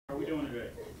we doing today?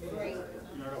 Great.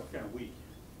 You know, that was kind of weak.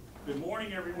 Good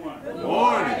morning, everyone. Good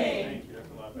morning. Thank you.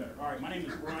 That's a lot better. All right, my name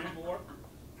is Brian Moore.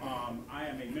 I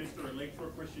am a minister at Lakeshore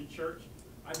Christian Church.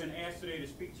 I've been asked today to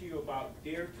speak to you about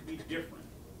Dare to be Different.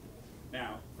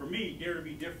 Now, for me, Dare to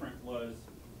be Different was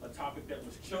a topic that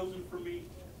was chosen for me,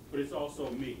 but it's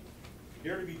also me.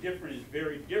 Dare to be Different is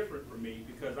very different for me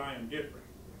because I am different.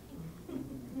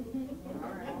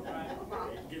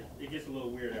 It gets a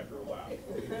little weird after a while.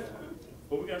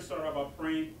 But we're going to start out by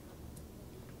praying.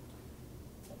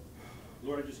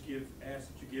 Lord, I just ask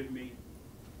that you give me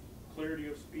clarity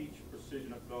of speech,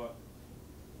 precision of thought.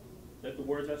 Let the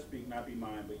words I speak not be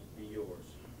mine, but be yours.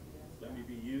 Let me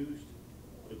be used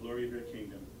for the glory of your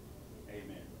kingdom.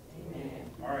 Amen. Amen.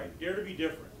 All right, dare to be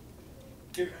different.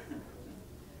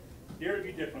 Dare to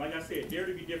be different. Like I said, dare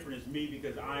to be different is me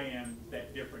because I am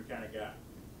that different kind of guy.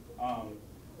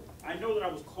 I know that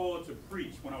I was called to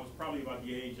preach when I was probably about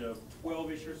the age of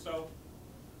 12-ish or so,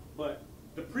 but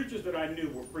the preachers that I knew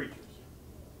were preachers.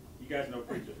 You guys know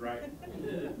preachers, right?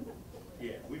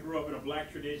 Yeah, we grew up in a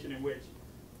black tradition in which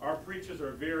our preachers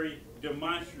are very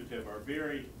demonstrative, are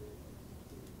very,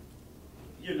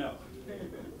 you know,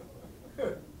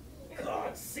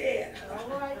 God said.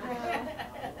 All right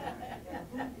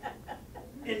now.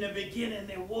 In the beginning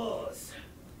there was.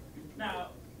 Now,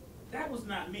 that was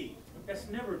not me. That's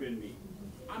never been me.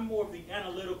 I'm more of the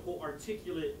analytical,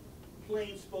 articulate,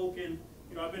 plain-spoken,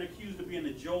 you know, I've been accused of being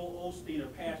the Joel Osteen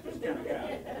of pastors kind of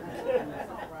guy.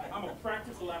 I'm a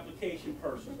practical application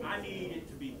person. I need it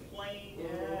to be plain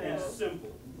and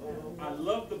simple. I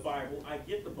love the Bible. I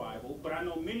get the Bible. But I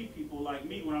know many people like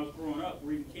me, when I was growing up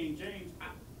reading King James,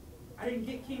 I didn't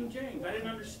get King James. I didn't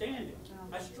understand it.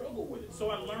 I struggled with it. So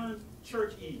I learned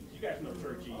churchese. You guys know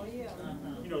churchese. Oh, yeah.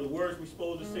 You know, the words we're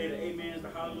supposed to say, the amens,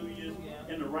 the hallelujahs,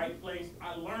 in the right place.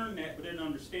 I learned that, but didn't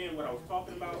understand what I was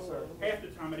talking about. Half the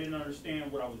time I didn't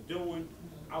understand what I was doing.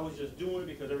 I was just doing it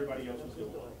because everybody else was doing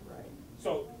it.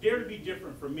 So dare to be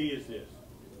different for me is this.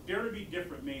 Dare to be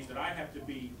different means that I have to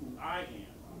be who I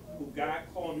am, who God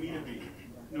called me to be,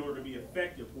 in order to be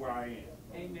effective where I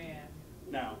am. Amen.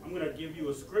 Now, I'm going to give you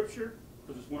a scripture,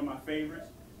 because it's one of my favorites.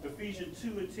 Ephesians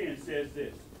 2:10 says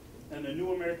this. In the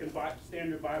New American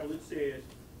Standard Bible, it says,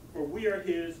 "For we are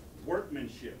his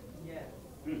workmanship,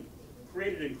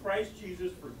 created in Christ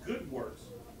Jesus for good works,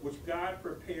 which God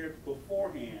prepared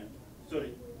beforehand so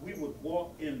that we would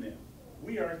walk in them."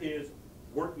 We are his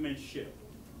workmanship.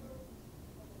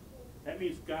 That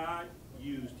means God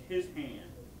used his hand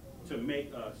to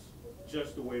make us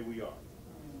just the way we are.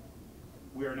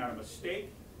 We are not a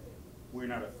mistake. We're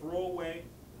not a throwaway.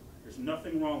 There's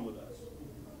nothing wrong with us.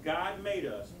 God made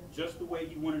us just the way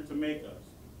he wanted to make us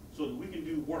so that we can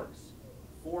do works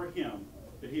for him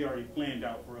that he already planned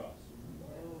out for us.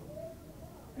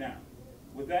 Now,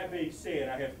 with that being said,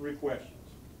 I have 3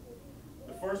 questions.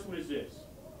 The first one is this.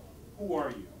 Who are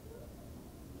you?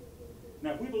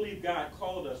 Now, if we believe God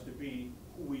called us to be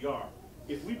who we are,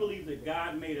 if we believe that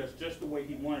God made us just the way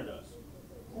he wanted us,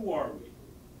 who are we?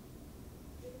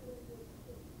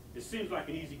 It seems like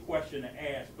an easy question to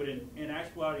ask, but in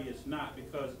actuality it's not,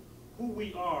 because who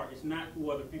we are is not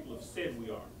who other people have said we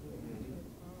are.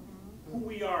 Who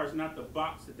we are is not the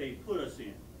box that they put us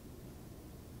in.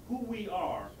 Who we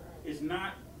are is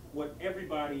not what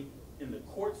everybody in the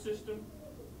court system,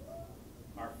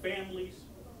 our families,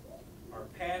 our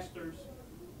pastors,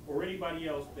 or anybody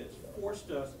else that's forced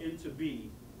us into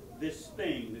be this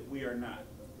thing that we are not.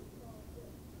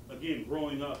 Again,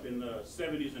 growing up in the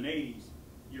 70s and 80s,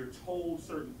 you're told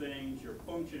certain things, you're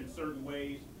functioning in certain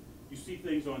ways, you see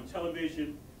things on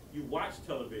television, you watch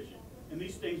television, and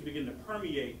these things begin to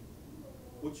permeate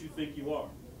what you think you are.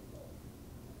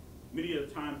 Many of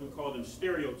the times we call them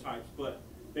stereotypes, but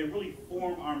they really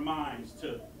form our minds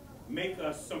to make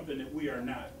us something that we are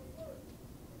not.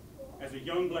 As a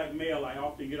young black male, I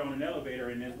often get on an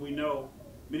elevator, and as we know,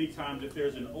 many times if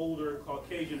there's an older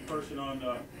Caucasian person on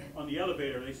the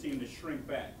elevator, they seem to shrink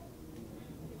back,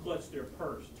 clutch their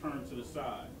purse, turn to the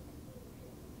side.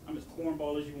 I'm as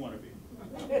cornball as you want to be.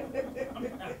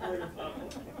 I'm not worried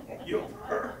about your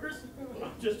purse.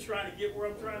 I'm just trying to get where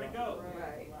I'm trying to go.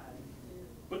 Right.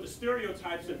 But the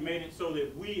stereotypes have made it so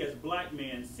that we as black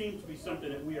men seem to be something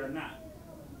that we are not.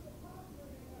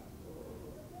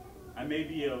 I may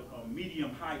be a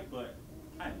medium height, but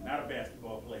I'm not a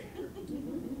basketball player.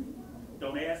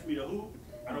 Don't ask me to hoop.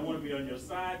 I don't want to be on your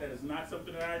side. That is not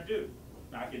something that I do.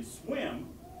 Now, I can swim,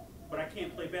 but I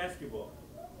can't play basketball.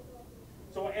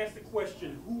 So I ask the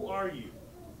question, who are you?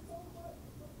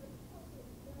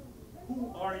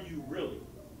 Who are you really?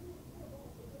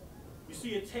 You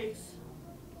see, it takes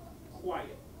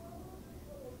quiet.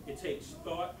 It takes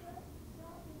thought.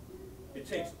 It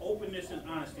takes openness and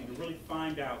honesty to really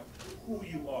find out who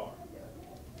you are.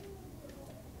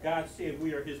 God said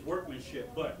we are his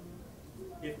workmanship, but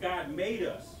if God made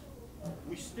us,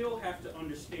 we still have to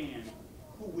understand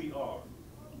who we are.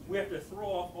 We have to throw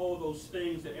off all those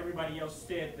things that everybody else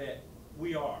said that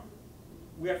we are.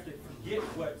 We have to forget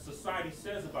what society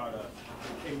says about us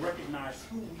and recognize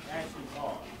who we actually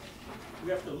are. We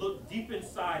have to look deep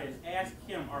inside and ask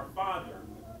him, our Father,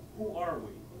 who are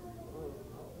we?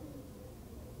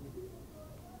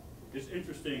 It's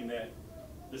interesting that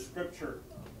the scripture,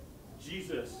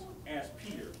 Jesus asked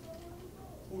Peter,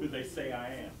 who do they say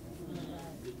I am?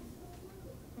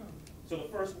 So the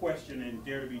first question in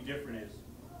Dare to Be Different is,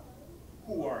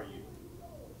 who are you?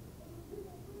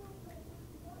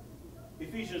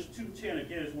 Ephesians 2:10,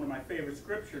 again, is one of my favorite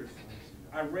scriptures.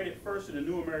 I read it first in the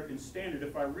New American Standard.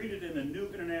 If I read it in the New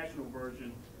International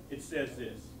Version, it says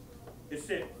this. It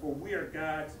said, for we are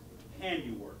God's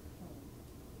handiwork.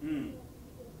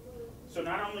 So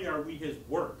not only are we his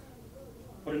work,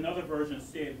 but another version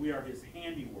said we are his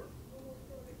handiwork.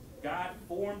 God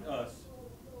formed us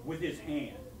with his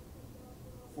hand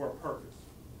for a purpose.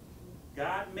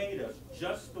 God made us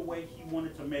just the way he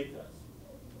wanted to make us.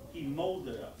 He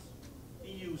molded us.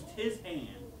 He used his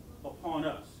hand upon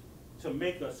us to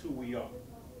make us who we are.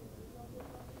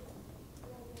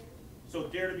 So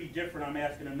Dare to Be Different, I'm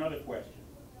asking another question.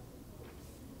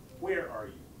 Where are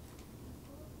you?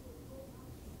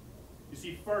 You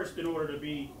see, first, in order to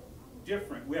be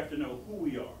different, we have to know who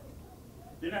we are.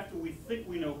 Then after we think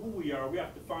we know who we are, we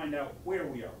have to find out where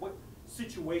we are. What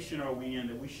situation are we in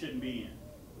that we shouldn't be in?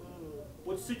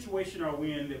 What situation are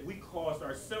we in that we caused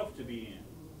ourselves to be in?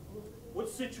 What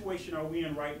situation are we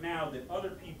in right now that other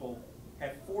people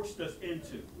have forced us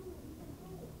into?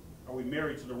 Are we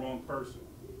married to the wrong person?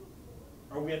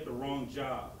 Are we at the wrong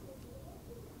job?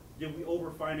 Did we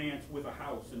overfinance with a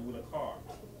house and with a car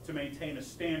to maintain a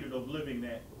standard of living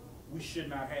that we should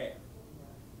not have?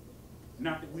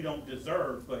 Not that we don't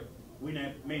deserve, but we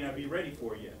may not be ready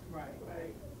for yet.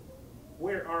 Right.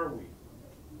 Where are we?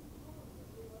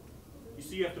 You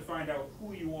see, you have to find out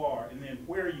who you are and then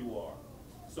where you are.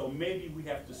 So maybe we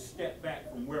have to step back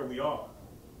from where we are,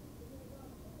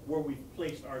 where we've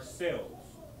placed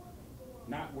ourselves,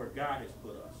 not where God has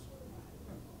put us.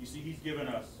 You see, he's given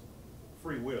us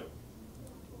free will.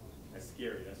 That's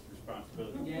scary. That's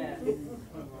responsibility. Yes.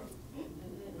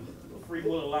 Free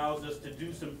will allows us to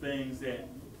do some things that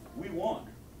we want.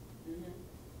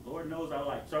 Lord knows I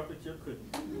like chocolate chip cookies,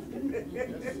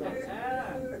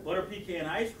 butter pecan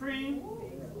ice cream,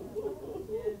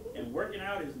 and working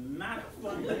out is not a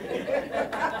fun thing.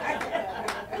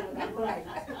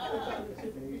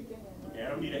 Yeah, I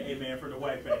don't need an amen for the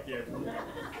wife back there.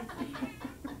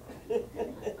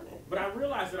 But I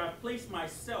realize that I've placed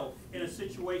myself in a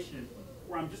situation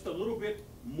where I'm just a little bit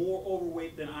more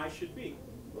overweight than I should be.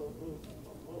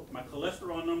 My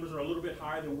cholesterol numbers are a little bit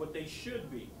higher than what they should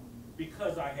be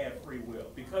because I have free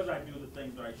will, because I do the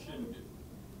things that I shouldn't do,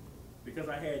 because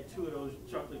I had 2 of those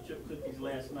chocolate chip cookies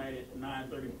last night at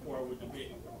 9:30 before I went to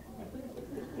bed.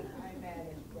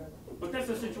 But that's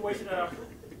a situation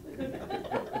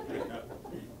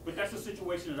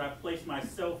that I've placed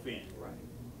myself in.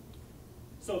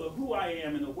 So the who I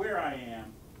am and the where I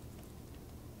am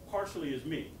partially is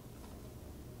me.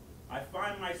 I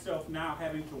find myself now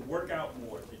having to work out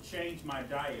more, to change my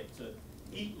diet, to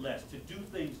eat less, to do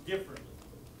things differently.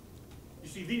 You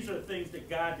see, these are the things that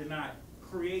God did not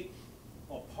create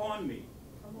upon me,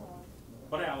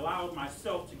 but I allowed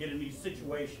myself to get in these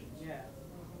situations. Yeah.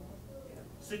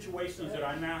 Situations that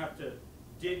I now have to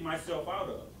dig myself out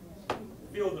of.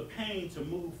 Feel the pain to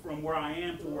move from where I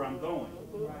am to where I'm going.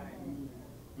 Right.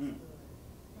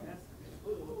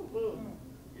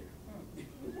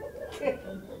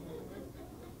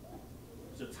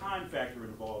 There's a time factor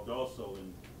involved also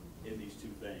in these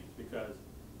two things, because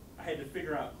I had to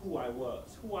figure out who I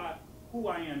was, who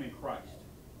I am in Christ.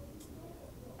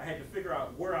 I had to figure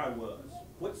out where I was.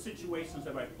 What situations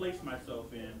have I placed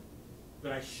myself in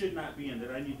that I should not be in, that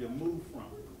I need to move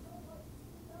from?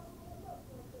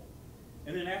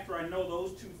 And then after I know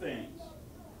those two things,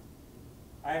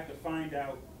 I have to find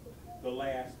out the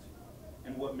last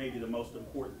and what may be the most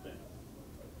important thing.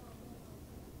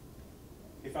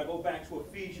 If I go back to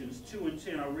Ephesians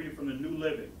 2:10, I'll read it from the New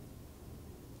Living.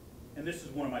 And this is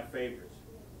one of my favorites.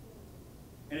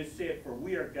 And it said, for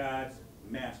we are God's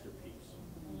masterpiece.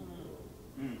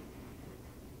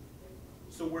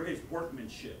 So we're his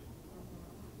workmanship.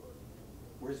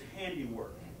 We're his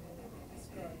handiwork.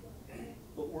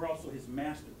 But we're also his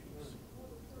masterpiece.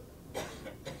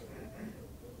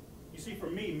 You see, for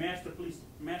me,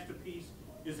 masterpiece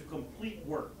is a complete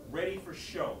work, ready for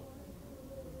show,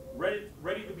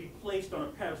 ready to be placed on a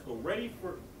pedestal, ready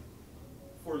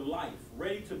for life,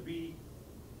 ready to be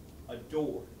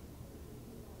adored.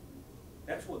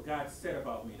 That's what God said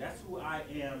about me. That's who I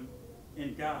am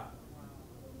in God.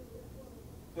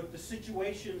 But the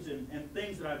situations and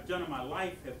things that I've done in my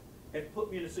life have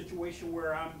put me in a situation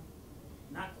where I'm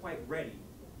not quite ready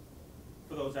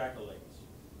for those accolades.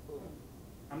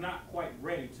 I'm not quite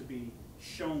ready to be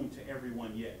shown to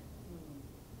everyone yet.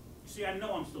 You see, I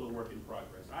know I'm still a work in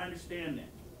progress. I understand that.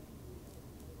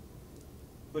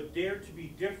 But dare to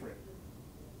be different,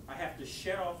 I have to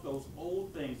shed off those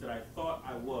old things that I thought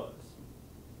I was.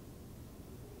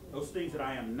 Those things that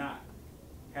I am not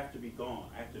have to be gone.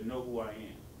 I have to know who I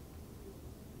am.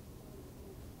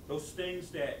 Those things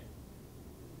that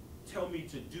tell me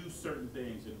to do certain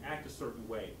things and act a certain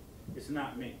way, it's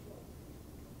not me.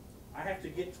 I have to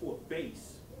get to a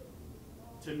base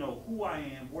to know who I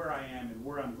am, where I am, and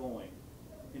where I'm going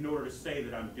in order to say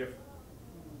that I'm different.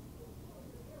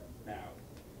 Now,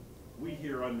 we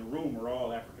here in the room are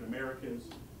all African Americans.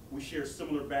 We share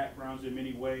similar backgrounds in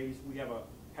many ways. We have a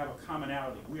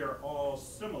commonality. We are all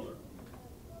similar,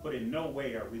 but in no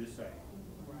way are we the same.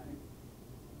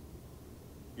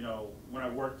 You know, when I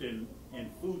worked in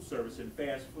food service and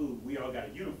fast food, we all got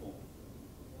a uniform.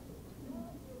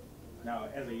 Now,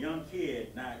 as a young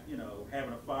kid, not, you know,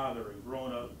 having a father and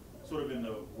growing up sort of in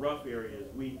the rough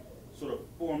areas, we sort of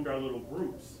formed our little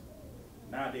groups.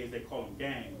 Nowadays, they call them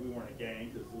gangs. We weren't a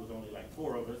gang because there was only like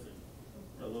 4 of us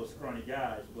and little scrawny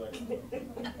guys, but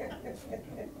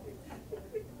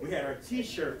we had our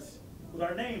T-shirts with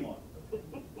our name on it.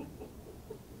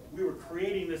 We were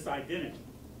creating this identity.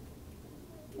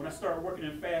 When I started working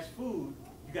in fast food,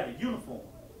 you got a uniform.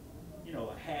 You know,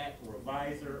 a hat or a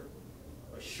visor,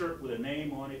 a shirt with a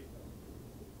name on it.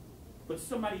 But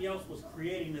somebody else was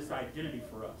creating this identity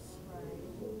for us.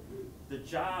 The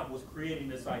job was creating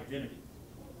this identity.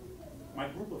 My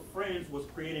group of friends was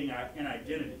creating an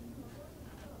identity.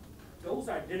 Those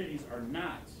identities are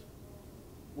not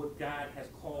what God has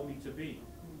called me to be.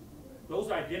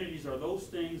 Those identities are those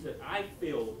things that I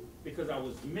feel because I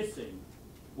was missing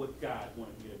what God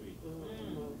wanted me to be.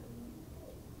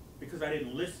 Because I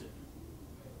didn't listen.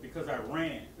 Because I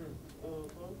ran.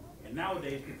 And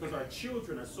nowadays, because our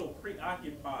children are so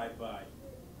preoccupied by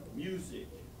music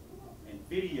and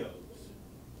videos.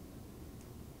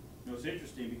 You know, it's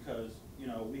interesting because, you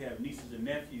know, we have nieces and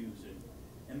nephews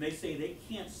and they say they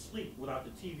can't sleep without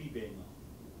the TV being on.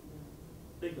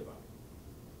 Think about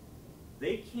it.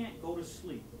 They can't go to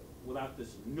sleep without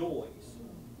this noise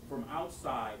from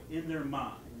outside in their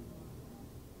mind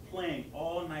playing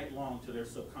all night long to their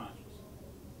subconscious.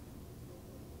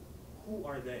 Who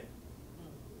are they?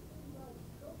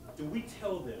 Do we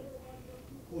tell them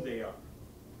who they are?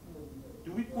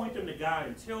 Do we point them to God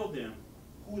and tell them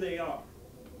who they are?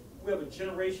 We have a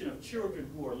generation of children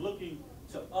who are looking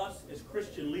to us as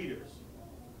Christian leaders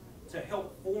to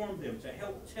help form them, to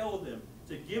help tell them,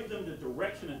 to give them the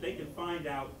direction that they can find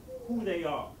out who they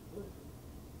are.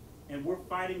 And we're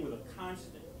fighting with a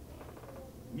constant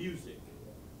music,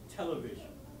 television,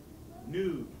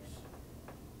 news,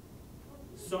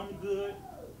 some good,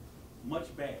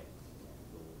 much bad.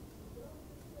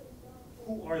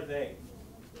 Who are they?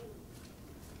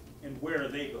 And where are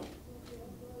they going?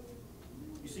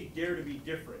 You see, dare to be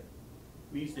different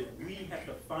means that we have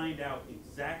to find out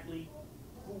exactly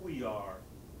who we are,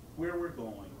 where we're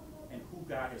going, and who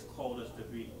God has called us to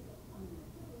be.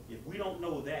 If we don't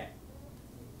know that,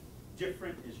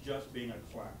 different is just being a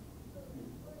clown,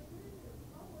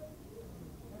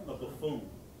 a buffoon.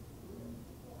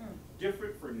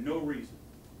 Different for no reason.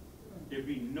 There'd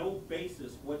be no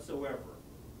basis whatsoever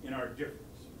in our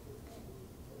difference.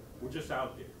 We're just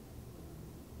out there,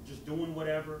 just doing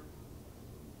whatever,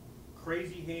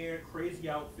 crazy hair, crazy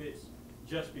outfits,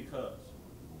 just because.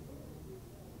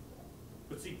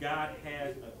 But see, God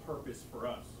has a purpose for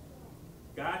us.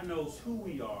 God knows who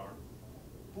we are,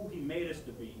 who He made us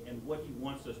to be, and what He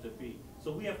wants us to be.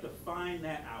 So we have to find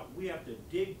that out. We have to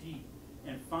dig deep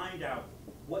and find out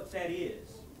what that is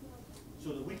so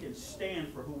that we can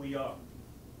stand for who we are.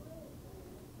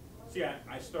 See,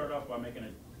 I start off by making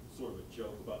a sort of a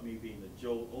joke about me being the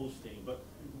Joel Osteen,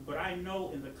 but I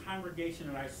know in the congregation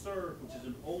that I serve, which is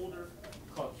an older,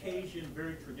 Caucasian,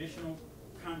 very traditional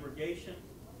congregation,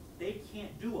 they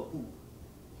can't do a hoop.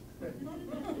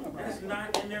 That's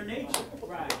not in their nature.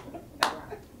 Right.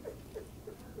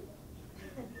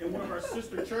 In one of our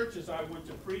sister churches, I went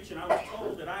to preach, and I was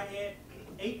told that I had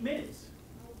 8 minutes.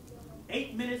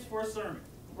 8 minutes for a sermon.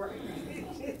 Right.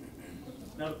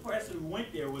 Now, the person who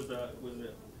went there was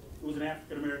an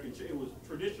African American. It was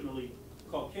traditionally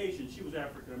Caucasian. She was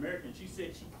African American. She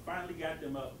said she finally got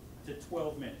them up to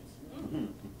 12 minutes.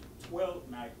 12,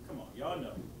 now, come on, y'all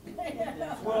know.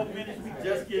 12 minutes, we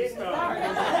just get started.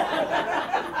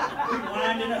 We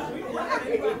winding up. We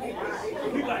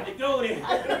about to go there.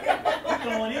 We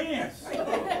going in.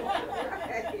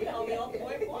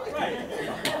 Right.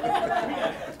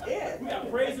 We got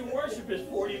praise and worship is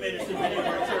 40 minutes in many of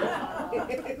our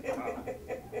church.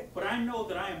 But I know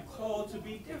that I am called to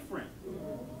be different.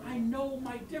 I know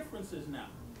my differences now.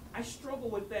 I struggle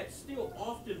with that still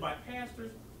often by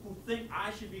pastors who think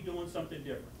I should be doing something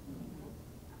different.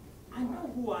 I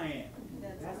know who I am.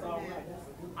 That's all right.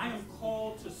 I am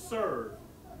called to serve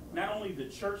not only the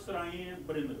church that I am,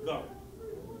 but in the government.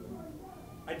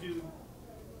 I do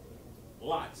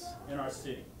lots in our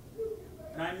city.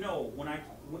 And I know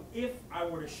if I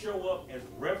were to show up as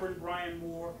Reverend Brian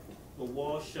Moore, the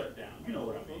walls shut down. You know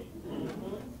what I mean.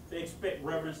 They expect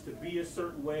reverends to be a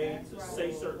certain way, to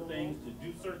say certain things, to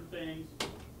do certain things.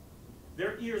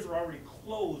 Their ears are already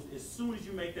closed as soon as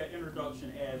you make that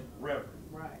introduction as Reverend.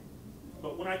 Right.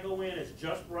 But when I go in as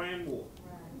just Brian Moore,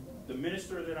 the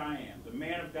minister that I am, the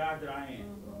man of God that I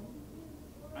am,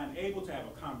 I'm able to have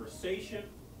a conversation,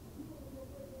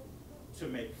 to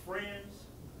make friends,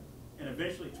 and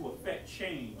eventually to affect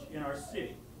change in our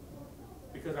city.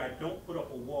 Because I don't put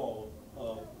up a wall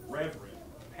of reverend,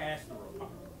 pastor,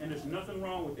 and there's nothing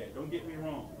wrong with that. Don't get me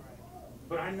wrong.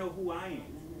 But I know who I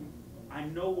am. I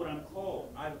know what I'm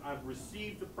called. I've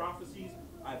received the prophecies.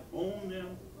 I've owned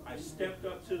them. I've stepped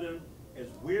up to them. As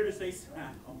weird as they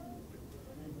sound,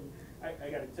 I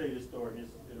got to tell you this story.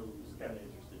 It's kind of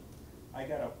interesting. I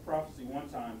got a prophecy one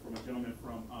time from a gentleman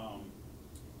from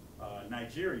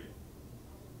Nigeria.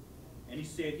 And he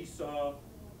said he saw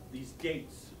these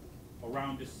gates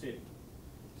around the city.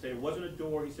 He said it wasn't a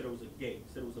door. He said it was a gate.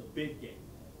 He said it was a big gate.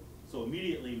 So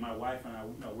immediately my wife and I,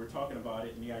 we're talking about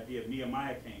it, and the idea of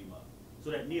Nehemiah came up. So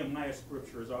that Nehemiah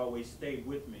scripture has always stayed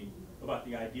with me about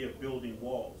the idea of building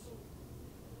walls.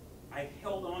 I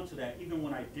held on to that even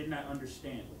when I did not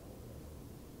understand it.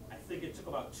 I think it took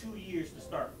about 2 years to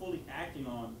start fully acting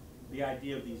on the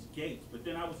idea of these gates. But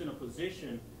then I was in a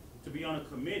position to be on a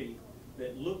committee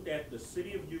that looked at the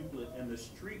city of Euclid and the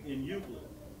street in Euclid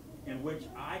in which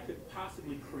I could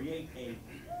possibly create a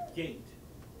gate,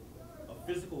 a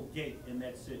physical gate in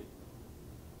that city.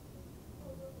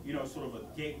 You know, sort of a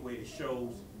gateway that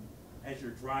shows as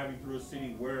you're driving through a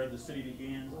city where the city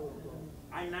begins.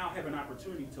 I now have an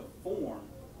opportunity to form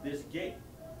this gate.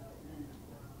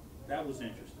 That was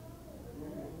interesting.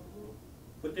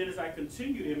 But then as I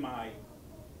continued in my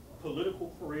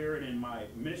political career and in my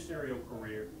ministerial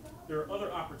career, there are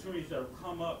other opportunities that have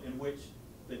come up in which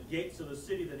the gates of the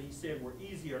city that he said were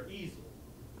easy are easy.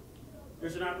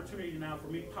 There's an opportunity now for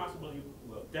me possibly,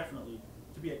 well, definitely,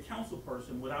 to be a council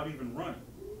person without even running.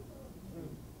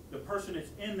 The person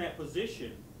that's in that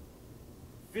position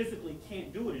physically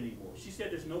can't do it anymore. She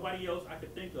said there's nobody else I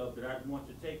could think of that I'd want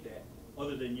to take that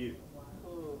other than you.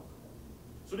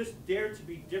 So this dare to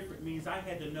be different means I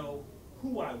had to know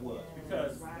who I was,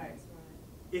 because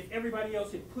if everybody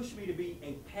else had pushed me to be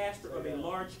a pastor of a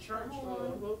large church,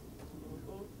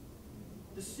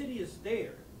 the city is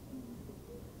there.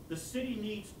 The city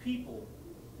needs people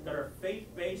that are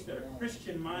faith-based, that are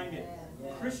Christian-minded,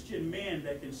 Christian men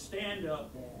that can stand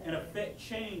up and affect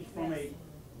change from a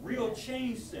real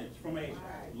change sense, from a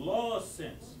law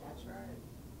sense.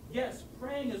 Yes,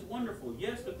 praying is wonderful.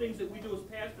 Yes, the things that we do as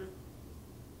pastors,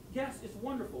 yes, it's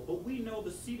wonderful. But we know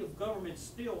the seat of government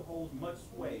still holds much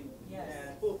sway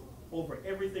over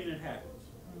everything that happens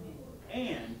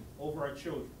and over our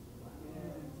children.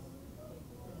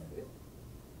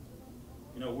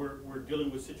 You know, we're dealing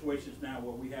with situations now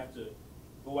where we have to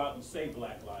go out and say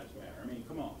Black Lives Matter. I mean,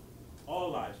 come on.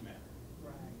 All lives matter.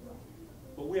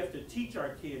 But we have to teach our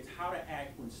kids how to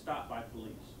act when stopped by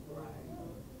police.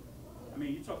 I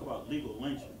mean, you talk about legal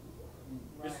lynching.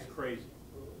 This is crazy.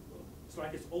 It's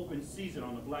like it's open season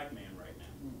on the black man right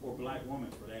now, or black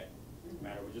woman for that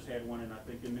matter. We just had one in, I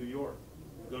think, in New York,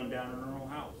 gunned down in her own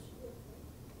house.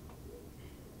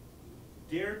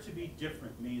 Dare to be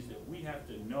different means that we have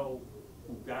to know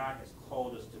who God has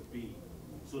called us to be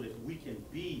so that we can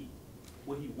be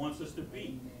what he wants us to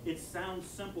be. It sounds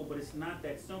simple, but it's not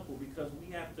that simple, because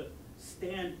we have to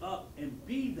stand up and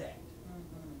be that.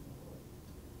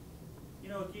 You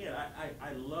know, again,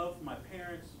 I love my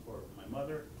parents, or my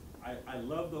mother. I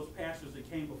love those pastors that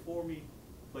came before me,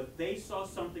 but they saw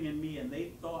something in me and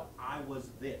they thought I was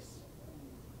this.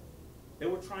 They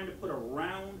were trying to put a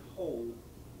round hole,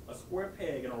 a square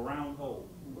peg in a round hole.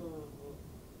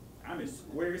 I'm as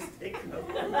square as they come. I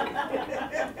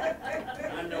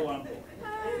know I'm going.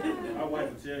 My wife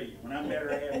will tell you. When I met her,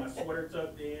 I had my sweater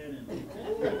tucked in, and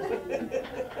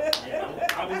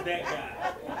was that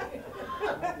guy.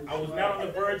 I was not on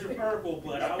the verge of purple,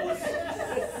 but I was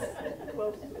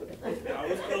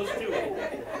close to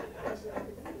it.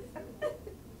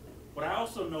 But I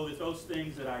also know that those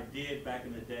things that I did back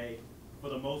in the day, for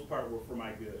the most part, were for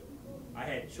my good. I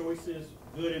had choices,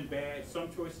 good and bad.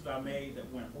 Some choices I made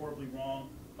that went horribly wrong.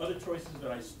 Other choices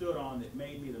that I stood on that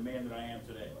made me the man that I am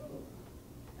today.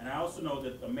 And I also know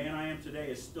that the man I am today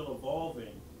is still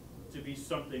evolving to be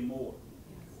something more.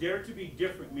 Dare to be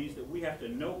different means that we have to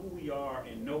know who we are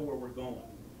and know where we're going.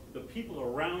 The people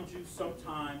around you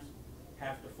sometimes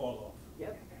have to fall off.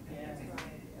 Yep.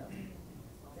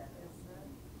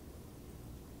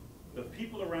 The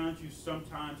people around you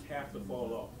sometimes have to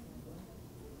fall off.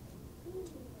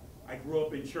 I grew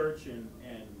up in church and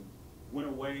went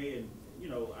away, and you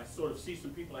know, I sort of see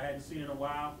some people I hadn't seen in a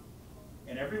while,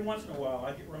 and every once in a while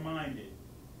I get reminded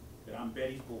that I'm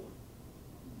Betty's boy.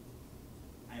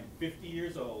 I am 50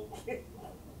 years old.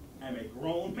 I'm a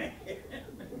grown man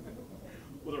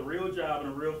with a real job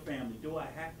and a real family. Do I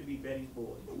have to be Betty's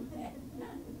boy?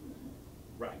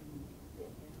 Right.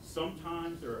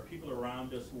 Sometimes there are people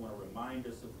around us who want to remind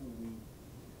us of who we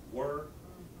were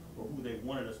or who they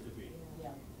wanted us to be.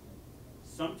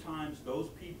 Sometimes those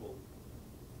people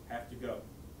have to go.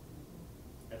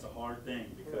 That's a hard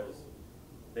thing because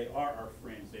they are our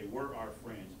friends. They were our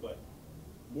friends. But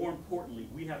more importantly,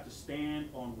 we have to stand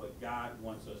on what God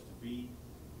wants us to be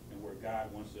and where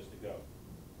God wants us to go.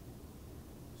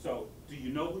 So, do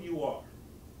you know who you are?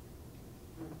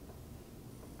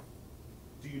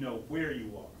 Do you know where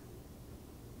you are?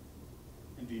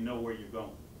 And do you know where you're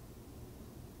going?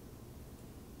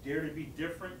 Dare to be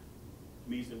different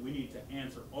means that we need to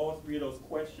answer all three of those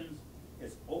questions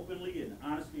as openly and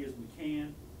honestly as we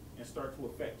can and start to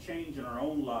affect change in our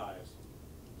own lives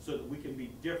so that we can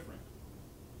be different,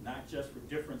 not just for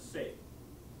difference sake,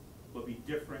 but be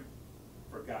different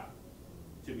for God,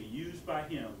 to be used by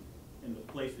Him in the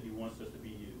place that He wants us to be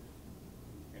used.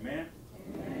 Amen?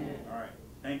 Amen. All right.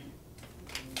 Thank you.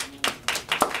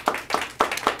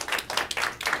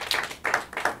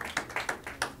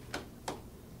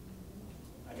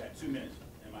 I got 2 minutes.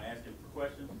 Am I asking for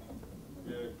questions?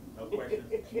 Good. No questions?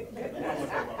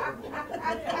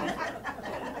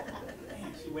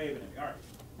 She waving at me. All right.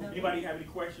 Anybody have any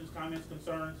questions, comments,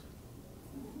 concerns?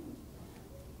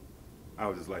 I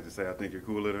would just like to say I think you're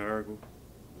cooler than Urkel.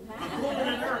 I'm cooler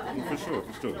than her. For sure, for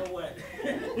You sure. know what?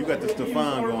 You got the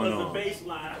Stefan going on.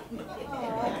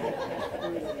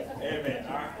 Amen.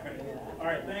 All right. All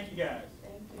right. Thank you, guys.